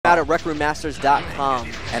out at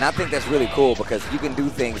RecRoomMasters.com. And I think that's really cool because you can do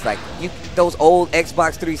things like those old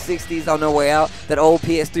Xbox 360s on their way out, that old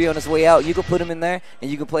PS3 on its way out, you can put them in there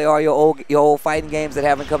and you can play all your old fighting games that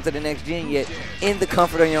haven't come to the next gen yet in the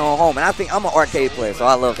comfort of your own home. And I think I'm an arcade player, so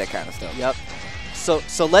I love that kind of stuff. Yep.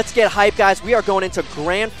 So let's get hyped, guys. We are going into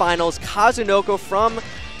grand finals. Kazunoko from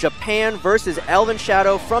Japan versus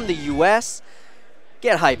ElvenShadow from the US.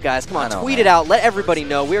 Get hyped, guys. Come on, tweet it out. Let everybody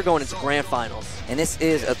know we're going into grand finals. And this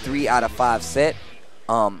is a 3 out of 5 set.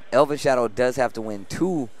 ElvenShadow does have to win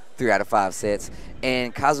 2 3 out of 5 sets.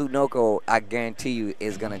 And Kazunoko, I guarantee you,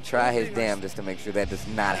 is going to try his damnedest to make sure that does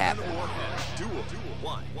not happen.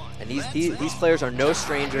 And these players are no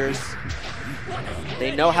strangers.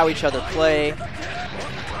 They know how each other play.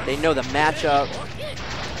 They know the matchup.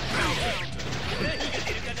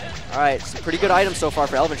 All right, some pretty good items so far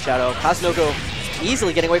for ElvenShadow. Kazunoko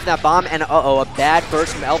easily getting away from that bomb, and a bad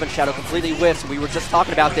burst from ElvenShadow, completely whiffs. We were just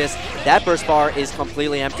talking about this. That burst bar is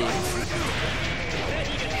completely empty.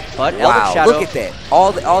 But wow, ElvenShadow, look at that.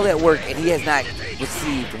 All that work, and he has not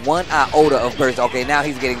received 1 iota of burst. Okay, now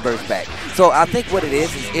he's getting burst back. So I think what it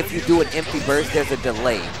is if you do an empty burst, there's a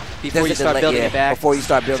delay. Before you start building it back. Before you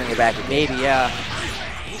start building it back again. Maybe, yeah.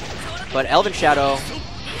 But ElvenShadow,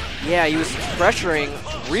 yeah, he was pressuring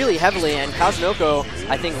really heavily, and Kazunoko,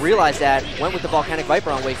 I think, realized that, went with the Volcanic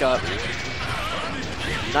Viper on Wake Up.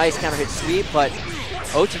 Nice counter hit sweep, but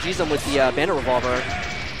OTG's him with the Bandit Revolver,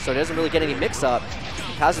 so it doesn't really get any mix-up.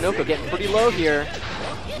 Kazunoko getting pretty low here.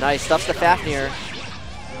 Nice, stuffs the Fafnir.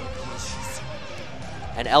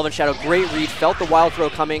 And ElvenShadow, great read, felt the wild throw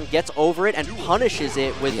coming, gets over it, and punishes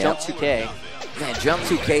it with Jump 2K. Man, Jump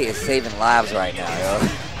 2K is saving lives right now, yo.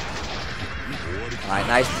 All right,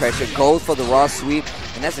 nice pressure, goes for the raw sweep,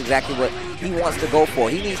 and that's exactly what he wants to go for.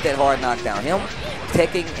 He needs that hard knockdown. Him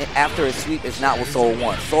taking it after his sweep is not what Soul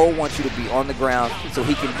wants. Soul wants you to be on the ground so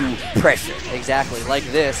he can do pressure. Exactly, like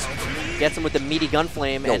this. Gets him with the meaty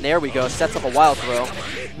Gunflame, and there we go, sets up a wild throw.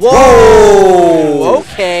 Whoa!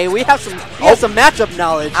 Okay, we have some matchup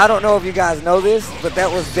knowledge. I don't know if you guys know this, but that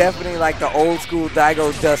was definitely like the old school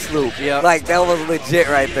Daigo dust loop. Yep. Like, that was legit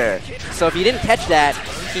right there. So if you didn't catch that,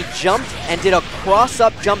 he jumped and did a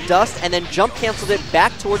cross-up jump dust, and then jump canceled it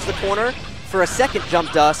back towards the corner for a second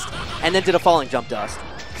jump dust, and then did a falling jump dust.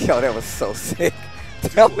 Yo, that was so sick.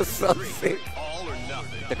 That was so sick.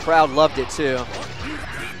 The crowd loved it too.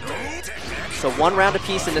 So 1 round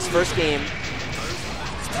apiece in this first game.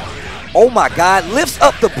 Oh my God, lifts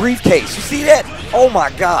up the briefcase. You see that? Oh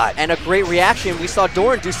my God. And a great reaction. We saw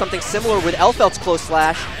Doran do something similar with Elfelt's close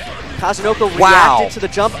slash. Kazunoko reacted to the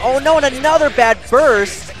jump. Oh no, and another bad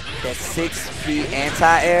burst. That 6 feet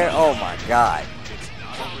anti-air. Oh my God.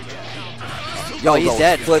 Yo, he's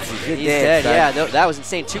dead. Footsies, He's dead, yeah. That was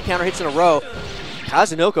insane. 2 counter hits in a row.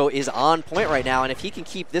 Kazunoko is on point right now, and if he can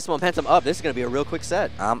keep this momentum up, this is going to be a real quick set.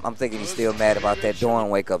 I'm thinking he's still mad about that Doran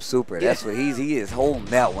wake up super. That's what he is holding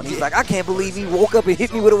that one. He's like, I can't believe he woke up and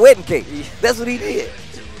hit me with a wedding cake. That's what he did.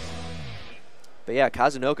 But yeah,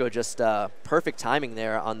 Kazunoko just perfect timing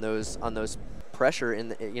there on those pressure in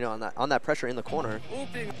the, on that pressure in the corner.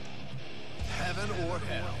 Heaven or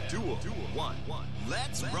hell. Duel 1.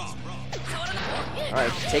 Let's rock. All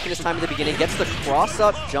right, taking his time at the beginning, gets the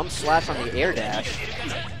cross-up jump slash on the air dash.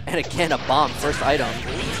 And again, a bomb, first item.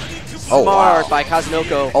 Smart by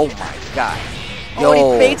Kazunoko. Oh my God. Yo. Oh,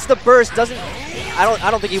 he baits the burst, doesn't,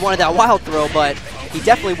 I don't think he wanted that wild throw, but he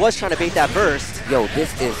definitely was trying to bait that burst. Yo,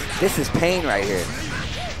 this is pain right here.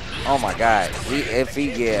 Oh my God.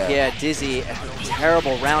 Yeah, Dizzy,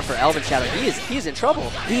 terrible round for ElvenShadow. He is in trouble.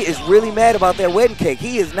 He is really mad about that wedding cake.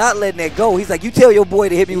 He is not letting that go. He's like, you tell your boy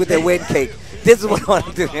to hit me with that wedding cake. This is what I want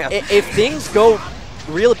to do now. If things go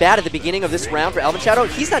real bad at the beginning of this round for ElvenShadow,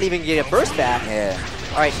 he's not even going to get a burst back. Yeah.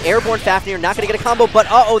 All right, Airborne Fafnir, not going to get a combo, but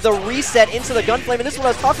the reset into the Gunflame, and this is what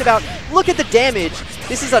I was talking about. Look at the damage.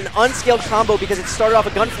 This is an unscaled combo because it started off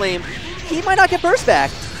a Gunflame. He might not get burst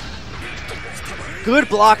back. Good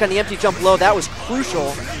block on the empty jump low. That was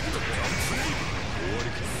crucial.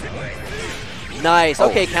 Nice.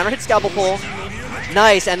 Okay, counter hit scalpel pull.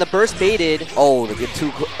 Nice, and the burst baited. Oh,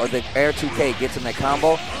 the air 2K gets him that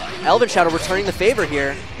combo. ElvenShadow returning the favor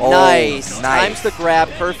here. Oh, nice. Times the grab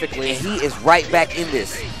perfectly. And he is right back in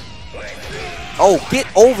this. Oh, get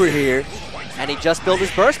over here. And he just built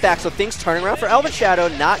his burst back, so things turning around for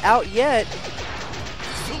ElvenShadow. Not out yet.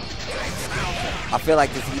 I feel like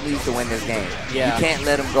he needs to win this game. Yeah. You can't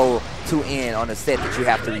let him go 2 in on a set that you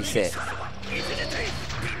have to reset.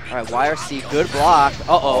 All right, YRC, good block.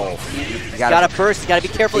 Uh-oh. He's got to burst. He's got to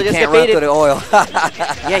be careful. He can't run through the oil.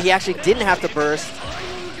 Yeah, he actually didn't have to burst.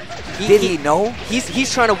 Did he know?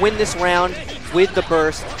 He's trying to win this round with the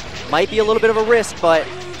burst. Might be a little bit of a risk, but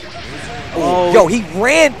Oh. Yo, he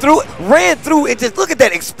ran through it, and just look at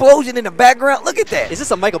that explosion in the background. Look at that. Is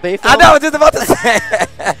this a Michael Bay film? I know, I was just about to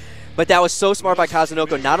say. But that was so smart by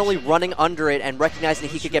Kazunoko, not only running under it and recognizing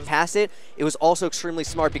that he could get past it, it was also extremely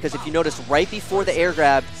smart because if you notice, right before the air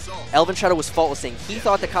grab, ElvenShadow was faultlessing. He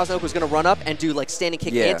thought that Kazunoko was going to run up and do like standing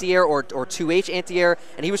kick anti-air or 2H anti-air,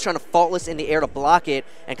 and he was trying to faultless in the air to block it,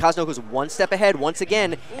 and Kazunoko was one step ahead once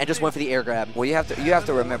again and just went for the air grab. Well, you have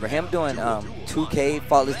to remember, him doing 2K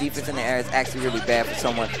faultless defense in the air is actually really bad for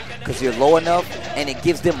someone because you're low enough, and it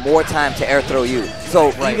gives them more time to air throw you. So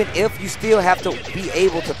even if you still have to be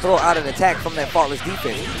able to throw out an attack from that faultless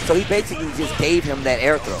defense, so he basically just gave him that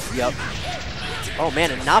air throw. Yep. Oh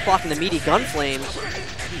man, and not blocking the meaty gun flame.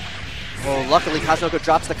 Well, luckily Kazunoko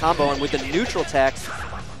drops the combo, and with the neutral tech,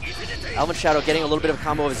 ElvenShadow getting a little bit of a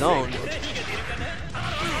combo of his own.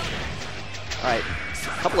 All right,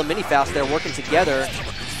 a couple of mini Faust there working together.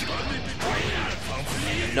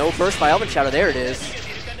 No burst by ElvenShadow, there it is.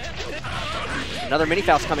 Another mini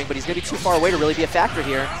Faust coming, but he's gonna be too far away to really be a factor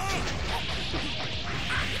here.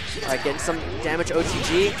 All right, getting some damage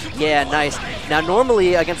OTG. Yeah, nice. Now,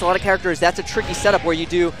 normally against a lot of characters, that's a tricky setup where you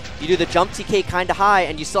do the jump TK kind of high,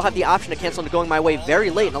 and you still have the option to cancel into going my way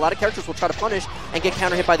very late. And a lot of characters will try to punish and get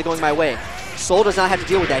counter hit by the going my way. Soul does not have to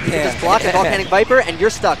deal with that. You can just block the Volcanic Viper, and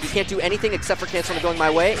you're stuck. You can't do anything except for cancel into going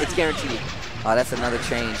my way. It's guaranteed. That's another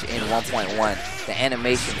change in 1.1. The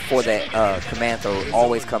animation for that command throw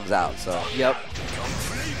always comes out. So. Yep.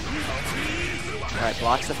 All right,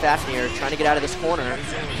 blocks the Fafnir, trying to get out of this corner.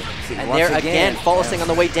 And there again, faultlessing on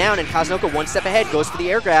the way down, and Kazunoko one step ahead, goes for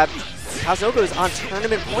the air grab. Kazunoko is on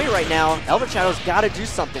tournament point right now. ElvenShadow's got to do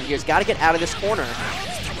something here. He's got to get out of this corner.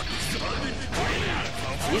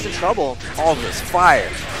 He's in trouble. All this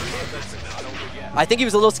fire. I think he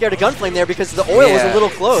was a little scared of Gunflame there because the oil was a little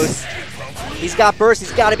close. He's got burst.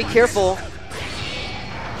 He's got to be careful.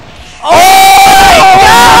 Oh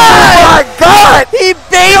my God! He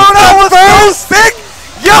bailed on first.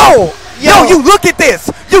 Yo, you look at this.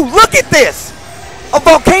 You look at this. A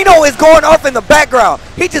volcano is going off in the background.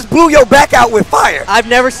 He just blew your back out with fire. I've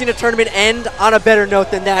never seen a tournament end on a better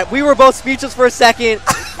note than that. We were both speechless for a second.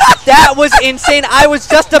 That was insane. I was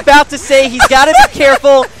just about to say he's got to be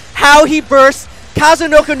careful how he bursts.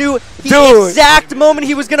 Kazunoko knew the exact moment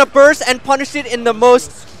he was going to burst and punished it in the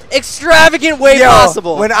most extravagant way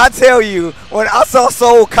possible. When I tell you, when I saw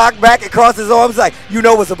Soul cock back and cross his arms, like, you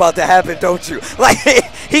know what's about to happen, don't you? Like,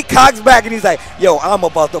 he cocks back and he's like, yo, I'm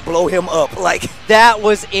about to blow him up. Like, that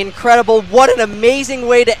was incredible. What an amazing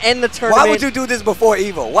way to end the tournament. Why would you do this before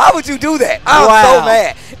Evo? Why would you do that? I'm so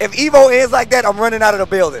mad. If Evo ends like that, I'm running out of the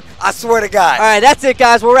building. I swear to God. All right, that's it,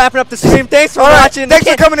 guys. We're wrapping up the stream. Thanks for watching. Thanks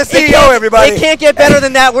for coming to CEO, everybody. It can't get better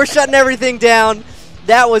than that. We're shutting everything down.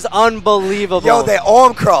 That was unbelievable. Yo, that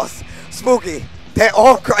arm cross. Spooky. That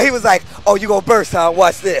arm cross. He was like, oh, you gonna burst, huh?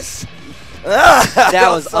 Watch this. That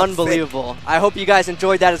was so unbelievable. Sick. I hope you guys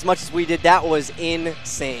enjoyed that as much as we did. That was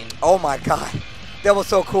insane. Oh, my God. That was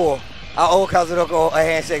so cool. I owe Kazunoko a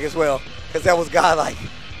handshake as well because that was godlike.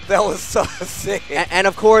 That was so sick. And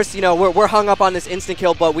of course, you know, we're hung up on this instant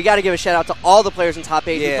kill, but we got to give a shout out to all the players in top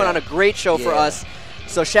 8 who put on a great show for us.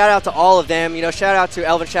 So shout out to all of them. You know, shout out to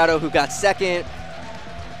ElvenShadow who got second.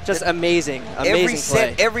 Just amazing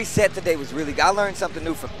play. Every set today was really good. I learned something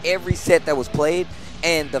new from every set that was played.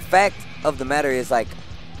 And the fact of the matter is, like,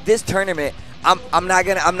 this tournament, I'm not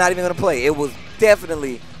even gonna play. It was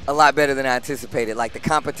definitely a lot better than I anticipated. Like, the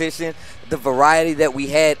competition, the variety that we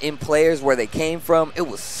had in players, where they came from, it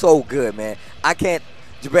was so good, man. I can't.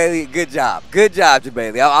 Jabali, good job. Good job,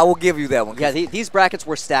 Jabali. I will give you that one. Yeah, these brackets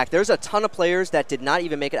were stacked. There's a ton of players that did not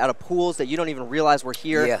even make it out of pools that you don't even realize were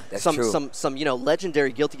here. Yeah, that's true. Some you know,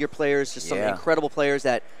 legendary Guilty Gear players, just some incredible players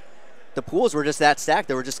that the pools were just that stacked.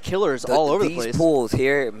 They were just killers all over the place. These pools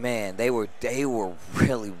here, man, they were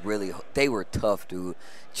really they were tough, dude.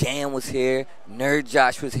 Jan was here. Nerd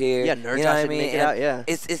Josh was here. Yeah, Nerd Josh didn't make it out, yeah.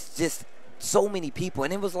 It's just so many people,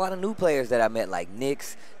 and it was a lot of new players that I met, like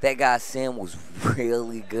Nix. That guy Sim was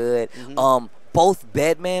really good. Both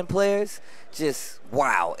Bedman players, just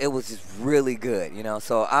wow, it was just really good, you know.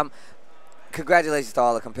 So congratulations to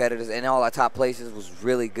all the competitors, and all our top places was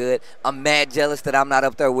really good. I'm mad jealous that I'm not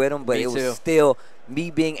up there with them, but it was still, me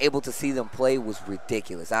being able to see them play was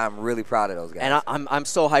ridiculous. I'm really proud of those guys. And I'm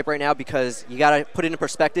so hyped right now because you got to put it in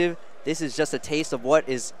perspective. This is just a taste of what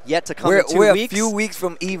is yet to come in 2 weeks. We're a few weeks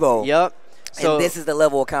from Evo. Yep. So, and this is the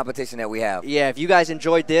level of competition that we have. Yeah, if you guys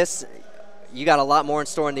enjoyed this, you got a lot more in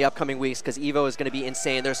store in the upcoming weeks because Evo is going to be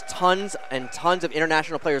insane. There's tons and tons of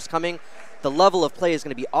international players coming. The level of play is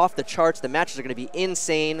going to be off the charts. The matches are going to be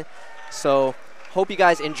insane. So hope you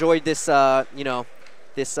guys enjoyed this, you know,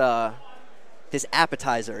 this this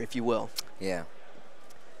appetizer, if you will. Yeah.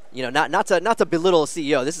 You know, not to belittle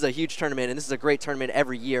CEO. This is a huge tournament, and this is a great tournament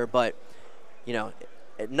every year. But, you know,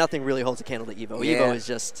 nothing really holds a candle to Evo. Yeah. Evo is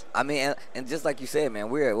just. I mean, and just like you said, man,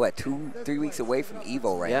 we're what 2-3 weeks away from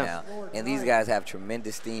Evo right now, and these guys have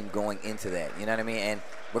tremendous steam going into that. You know what I mean? And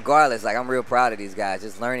regardless, like I'm real proud of these guys,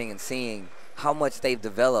 just learning and seeing how much they've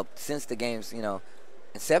developed since the game's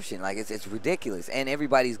inception. Like it's ridiculous, and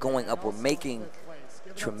everybody's going up. We're making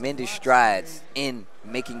tremendous strides in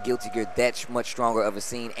making Guilty Gear that much stronger of a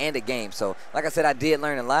scene and a game. So, like I said, I did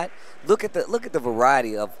learn a lot. Look at the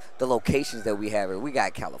variety of the locations that we have here. We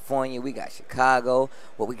got California, we got Chicago,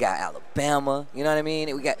 we got Alabama. You know what I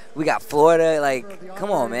mean? We got Florida. Like,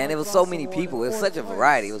 come on, man! It was so many people. It was such a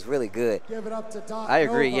variety. It was really good. I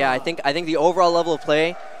agree. Yeah, I think the overall level of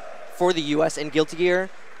play for the U.S. in Guilty Gear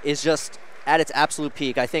is just at its absolute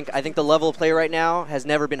peak. I think the level of play right now has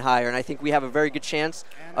never been higher, and I think we have a very good chance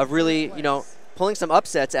of really, pulling some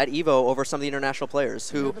upsets at Evo over some of the international players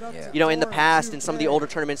who, in the past, in some of the older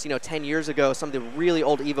tournaments, 10 years ago, some of the really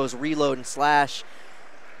old Evos, Reload and Slash,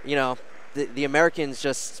 the Americans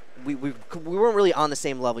just, we weren't really on the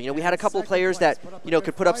same level. We had a couple of players that,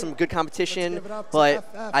 could put up some good competition, but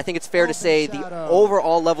I think it's fair to say the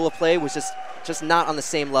overall level of play was just not on the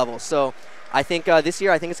same level. So I think this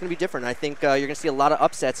year, I think it's going to be different. I think you're going to see a lot of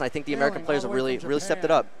upsets, and I think the American players have really stepped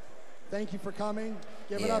it up. Thank you for coming.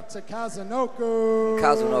 Give it up to Kazunoko.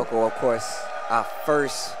 Kazunoko, of course, our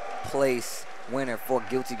first place winner for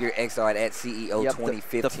Guilty Gear XRD at CEO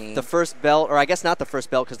 2015. The first belt, or I guess not the first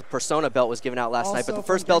belt because the Persona belt was given out last night, but the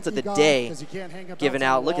first belt of the day given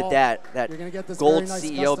out. Look at that gold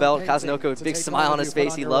CEO belt. Kazunoko, big smile on his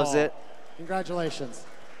face. He loves it. Congratulations.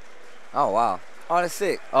 Oh, wow. Oh, that's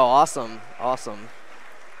sick. Oh, awesome. Awesome.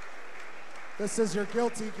 This is your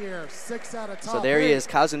Guilty Gear, 6 out of top. So there he is,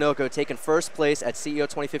 Kazunoko, taking first place at CEO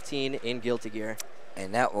 2015 in Guilty Gear.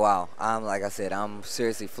 And wow, like I said, I'm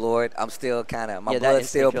seriously floored. I'm still my blood's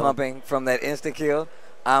still pumping from that instant kill.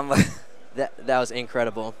 That was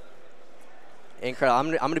incredible. Incredible.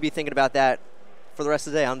 I'm going to be thinking about that for the rest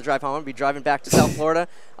of the day. On the drive home, I'm going to be driving back to South Florida.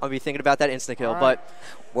 I'm going to be thinking about that instant kill. Right.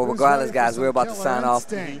 Well, regardless, guys, we're about to sign off.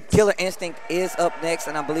 Killer Instinct is up next,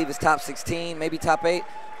 and I believe it's top 16, maybe top 8.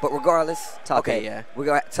 But regardless, top 8, yeah. We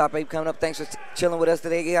got top 8 coming up. Thanks for chilling with us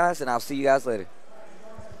today, guys, and I'll see you guys later.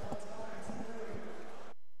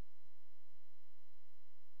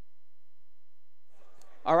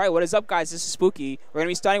 All right, what is up, guys? This is Spooky. We're going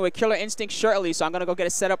to be starting with Killer Instinct shortly, so I'm going to go get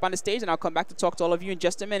it set up on the stage, and I'll come back to talk to all of you in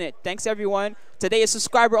just a minute. Thanks, everyone. Today is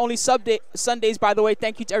subscriber-only Sundays, by the way.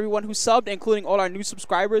 Thank you to everyone who subbed, including all our new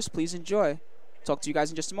subscribers. Please enjoy. Talk to you guys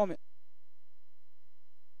in just a moment.